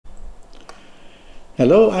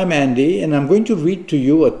Hello, I'm Andy, and I'm going to read to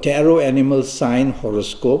you a tarot animal sign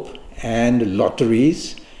horoscope and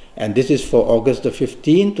lotteries. And this is for August the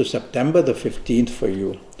 15th to September the 15th for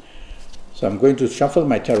you. So I'm going to shuffle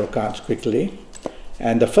my tarot cards quickly.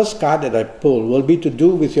 And the first card that I pull will be to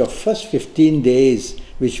do with your first 15 days,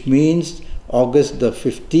 which means August the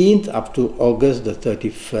 15th up to August the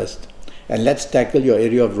 31st. And let's tackle your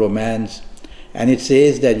area of romance. And it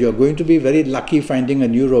says that you're going to be very lucky finding a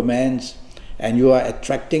new romance. And you are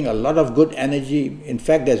attracting a lot of good energy. In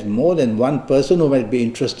fact, there's more than one person who might be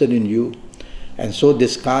interested in you. And so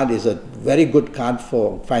this card is a very good card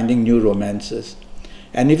for finding new romances.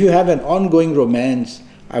 And if you have an ongoing romance,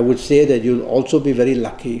 I would say that you'll also be very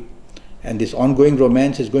lucky. And this ongoing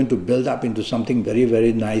romance is going to build up into something very,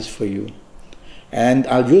 very nice for you. And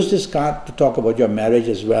I'll use this card to talk about your marriage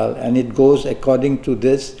as well. And it goes according to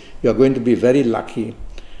this, you're going to be very lucky.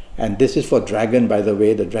 And this is for Dragon, by the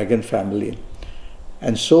way, the Dragon family.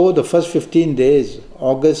 And so the first 15 days,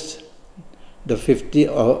 August the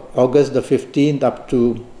 15th up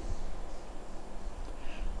to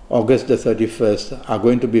August the 31st are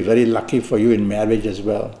going to be very lucky for you in marriage as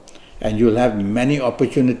well. And you'll have many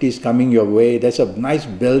opportunities coming your way. There's a nice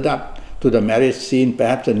build-up to the marriage scene,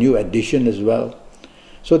 perhaps a new addition as well.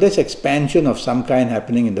 So there's expansion of some kind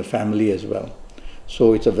happening in the family as well.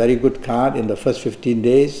 So it's a very good card in the first 15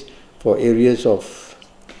 days for areas of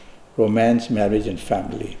romance, marriage and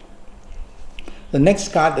family. The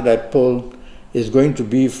next card that I pull is going to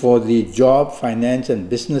be for the job, finance and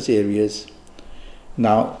business areas.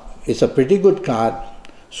 Now, it's a pretty good card.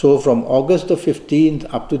 So from August the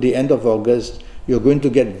 15th up to the end of August, you're going to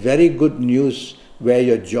get very good news where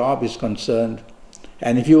your job is concerned.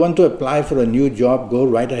 And if you want to apply for a new job, go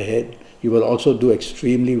right ahead. You will also do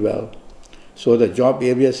extremely well. So the job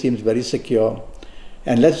area seems very secure.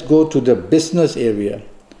 And let's go to the business area.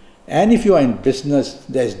 And if you are in business,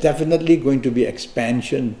 there's definitely going to be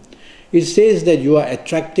expansion. It says that you are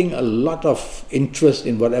attracting a lot of interest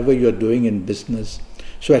in whatever you're doing in business.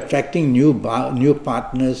 So attracting new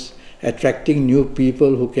partners, attracting new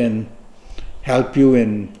people who can help you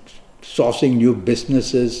in sourcing new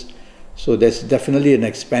businesses. So there's definitely an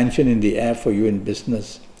expansion in the air for you in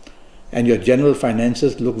business. And your general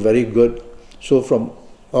finances look very good. So from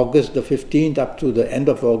August the 15th up to the end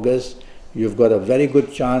of August, you've got a very good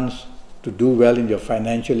chance to do well in your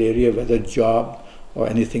financial area, whether job or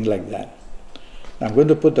anything like that. Now I'm going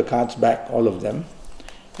to put the cards back, all of them,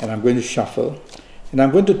 and I'm going to shuffle. And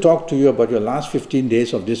I'm going to talk to you about your last 15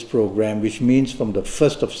 days of this program, which means from the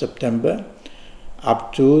 1st of September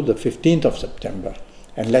up to the 15th of September.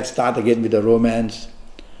 And let's start again with the romance.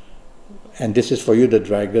 And this is for you, the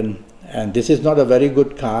Dragon. And this is not a very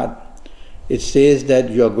good card. It says that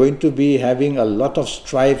you are going to be having a lot of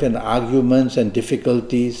strife and arguments and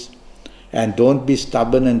difficulties, and don't be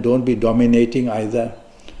stubborn and don't be dominating either.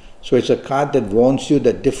 So it's a card that warns you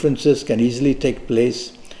that differences can easily take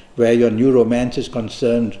place where your new romance is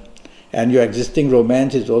concerned, and your existing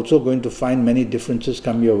romance is also going to find many differences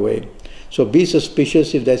come your way. So be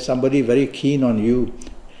suspicious if there's somebody very keen on you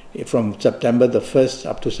from September the 1st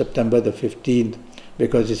up to September the 15th,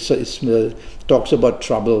 because it talks about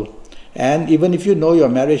trouble. And even if you know your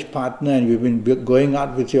marriage partner and you've been going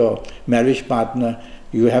out with your marriage partner,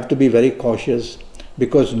 you have to be very cautious,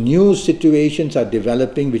 because new situations are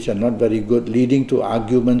developing which are not very good, leading to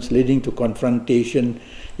arguments, leading to confrontation,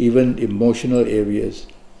 even emotional areas.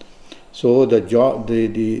 So the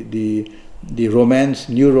romance,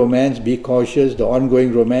 new romance, be cautious. The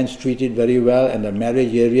ongoing romance, treat it very well. And the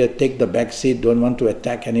marriage area, take the back seat, don't want to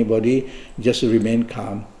attack anybody, just remain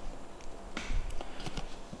calm.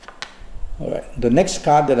 Alright, the next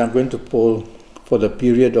card that I'm going to pull for the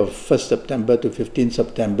period of 1st September to 15th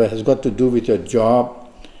September has got to do with your job,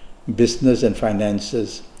 business and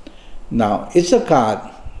finances. Now, it's a card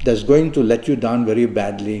that's going to let you down very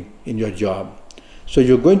badly in your job. So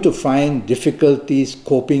you're going to find difficulties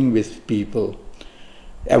coping with people.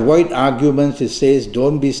 Avoid arguments, it says,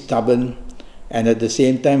 don't be stubborn, and at the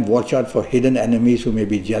same time watch out for hidden enemies who may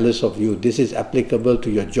be jealous of you. This is applicable to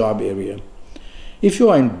your job area. If you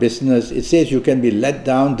are in business, it says you can be let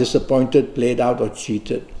down, disappointed, played out or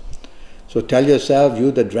cheated. So tell yourself,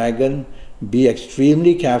 you the Dragon, be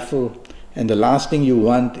extremely careful, and the last thing you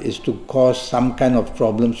want is to cause some kind of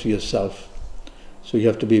problems for yourself. So you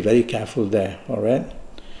have to be very careful there, alright?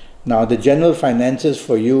 Now the general finances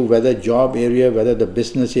for you, whether job area, whether the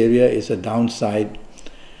business area, is a downside.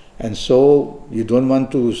 And so you don't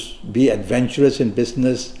want to be adventurous in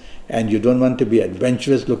business, and you don't want to be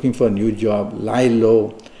adventurous looking for a new job. Lie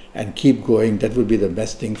low and keep going. That would be the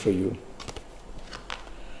best thing for you.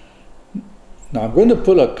 Now I'm going to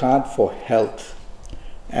pull a card for health.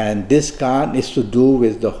 And this card is to do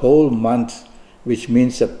with the whole month, which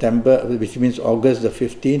means August the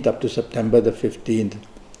 15th up to September the 15th.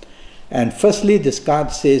 And firstly, this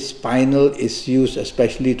card says spinal issues,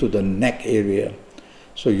 especially to the neck area.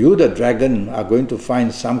 So you, the dragon, are going to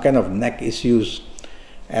find some kind of neck issues,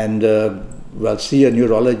 and well, see a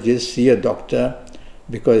neurologist, see a doctor,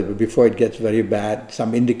 because before it gets very bad.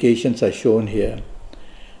 Some indications are shown here.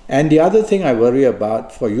 And the other thing I worry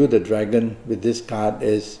about for you, the dragon, with this card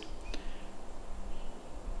is,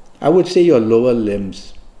 I would say, your lower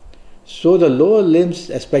limbs. So the lower limbs,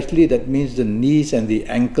 especially, that means the knees and the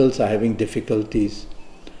ankles are having difficulties.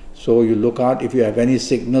 So you look out, if you have any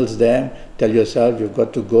signals there, tell yourself you've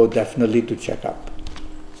got to go definitely to check up.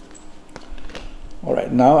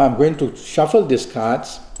 Alright, now I'm going to shuffle these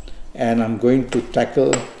cards and I'm going to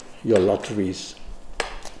tackle your lotteries.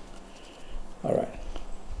 Alright.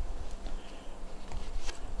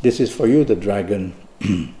 This is for you, the dragon.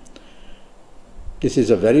 This is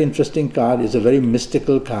a very interesting card. It's a very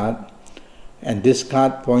mystical card. And this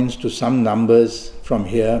card points to some numbers from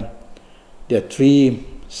here. There are 3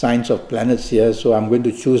 signs of planets here, so I'm going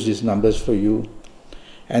to choose these numbers for you.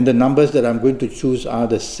 And the numbers that I'm going to choose are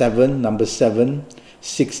the 7, number 7,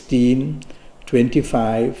 16,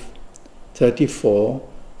 25, 34,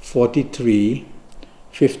 43,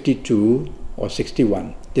 52, or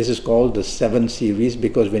 61. This is called the 7 series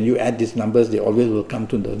because when you add these numbers, they always will come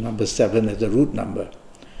to the number 7 as the root number.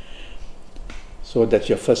 So that's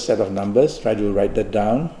your first set of numbers. Try to write that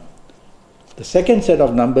down. The second set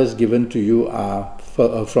of numbers given to you are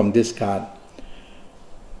from this card.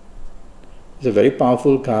 It's a very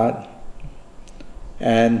powerful card.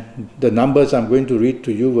 And the numbers I'm going to read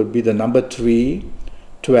to you would be the number 3,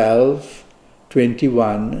 12,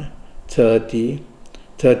 21, 30,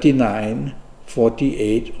 39,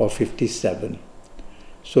 48 or 57.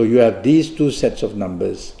 So you have these 2 sets of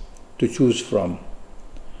numbers to choose from.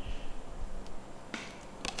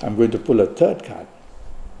 I'm going to pull a third card.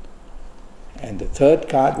 And the third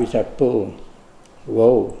card which I pull,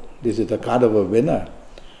 whoa, this is the card of a winner.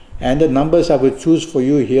 And the numbers I will choose for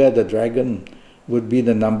you here, the dragon, would be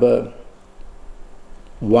the number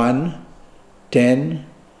 1, 10,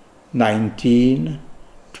 19,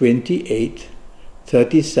 28,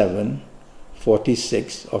 37,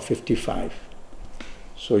 46 or 55.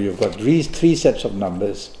 So you've got 3 sets of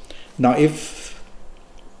numbers. Now if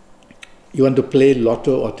you want to play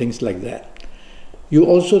lotto or things like that, you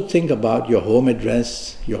also think about your home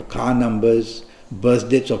address, your car numbers,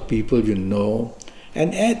 birthdates of people you know,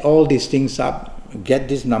 and add all these things up, get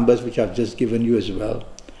these numbers which I've just given you as well,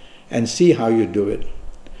 and see how you do it.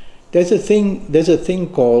 There's a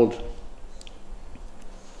thing called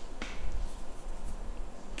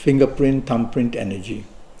fingerprint, thumbprint energy.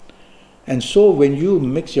 And so when you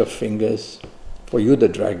mix your fingers, for you the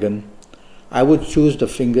dragon, I would choose the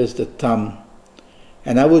fingers, the thumb,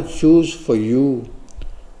 and I would choose for you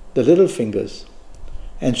the little fingers.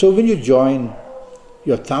 And so when you join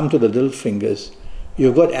your thumb to the little fingers,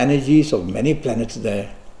 you've got energies of many planets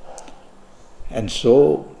there. And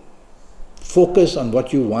so focus on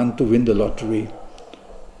what you want to win the lottery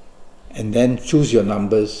and then choose your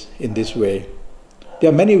numbers in this way. There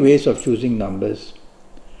are many ways of choosing numbers.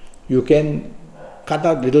 You can cut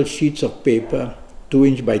out little sheets of paper, 2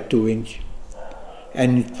 inch by 2 inch,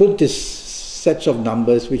 and put these sets of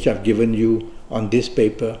numbers which I've given you on this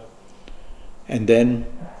paper. And then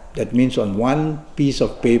that means on one piece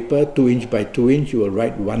of paper, 2 inch by 2 inch, you will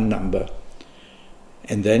write one number.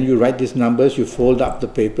 And then you write these numbers, you fold up the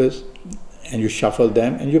papers, and you shuffle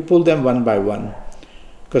them, and you pull them one by one.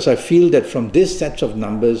 Because I feel that from these sets of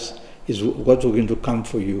numbers is what's going to come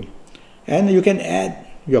for you. And you can add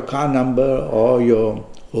your car number or your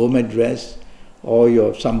home address or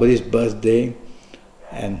your somebody's birthday,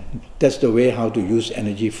 and that's the way how to use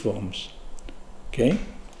energy forms. Okay?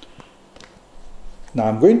 Now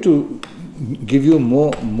I'm going to give you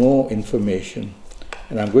more information,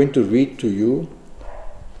 and I'm going to read to you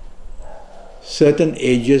certain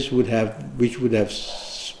ages which would have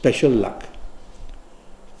special luck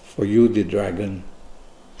for you, the dragon.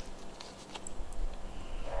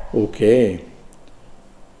 Okay.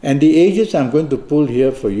 And the ages I'm going to pull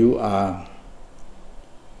here for you are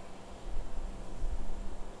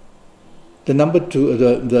the number 2,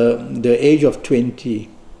 the age of 20,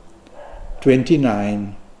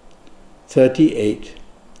 29, 38,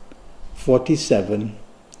 47,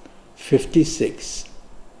 56,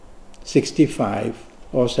 65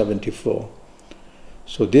 or 74.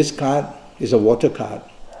 So this card is a water card.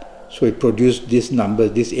 So it produced this number,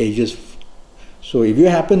 these ages. So if you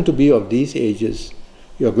happen to be of these ages,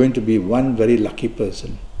 you're going to be one very lucky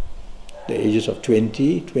person. the ages of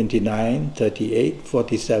 20, 29, 38,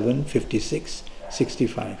 47, 56,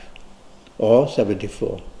 65, or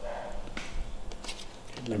 74.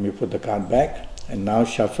 Let me put the card back and now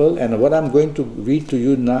shuffle. And what I'm going to read to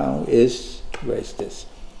you now is, where is this?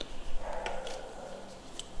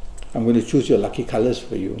 I'm going to choose your lucky colors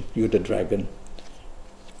for you, you the dragon.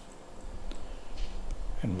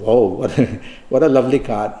 And whoa, what a lovely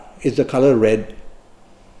card. It's the color red.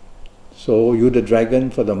 So you the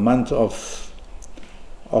dragon, for the month of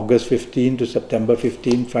August 15 to September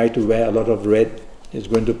 15, try to wear a lot of red. It's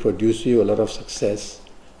going to produce you a lot of success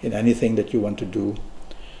in anything that you want to do.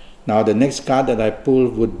 Now the next card that I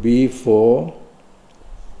pulled would be for,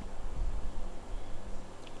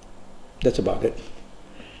 that's about it.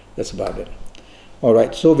 That's about it.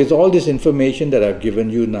 Alright, so with all this information that I've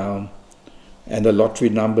given you now, and the lottery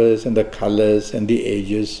numbers and the colors and the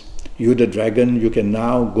ages, you the dragon, you can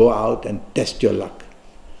now go out and test your luck.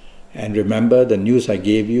 And remember the news I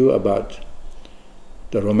gave you about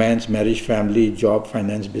the romance, marriage, family, job,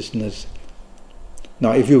 finance, business.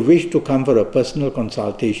 Now if you wish to come for a personal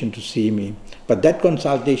consultation to see me, but that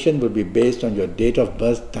consultation will be based on your date of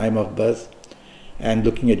birth, time of birth, and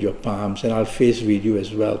looking at your palms, and I'll face read you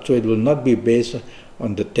as well. So it will not be based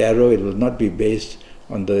on the tarot, it will not be based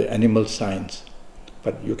on the animal signs,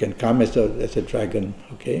 but you can come as a dragon,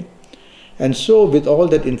 okay? And so with all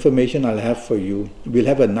that information I'll have for you, we'll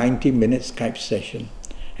have a 90-minute Skype session.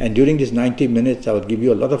 And during these 90 minutes, I will give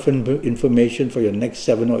you a lot of information for your next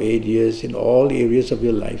 7 or 8 years in all areas of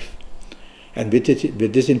your life. And with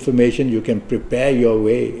this information, you can prepare your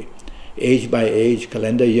way, age by age,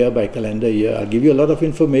 calendar year by calendar year. I'll give you a lot of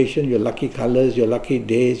information, your lucky colors, your lucky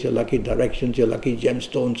days, your lucky directions, your lucky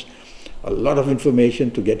gemstones, a lot of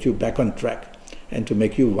information to get you back on track and to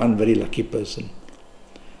make you one very lucky person.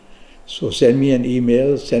 So send me an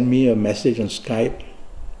email, send me a message on Skype,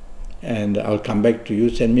 and I'll come back to you.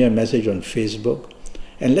 Send me a message on Facebook,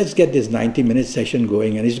 and let's get this 90-minute session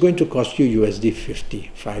going, and it's going to cost you USD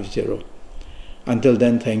 50. Until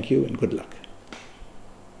then, thank you and good luck.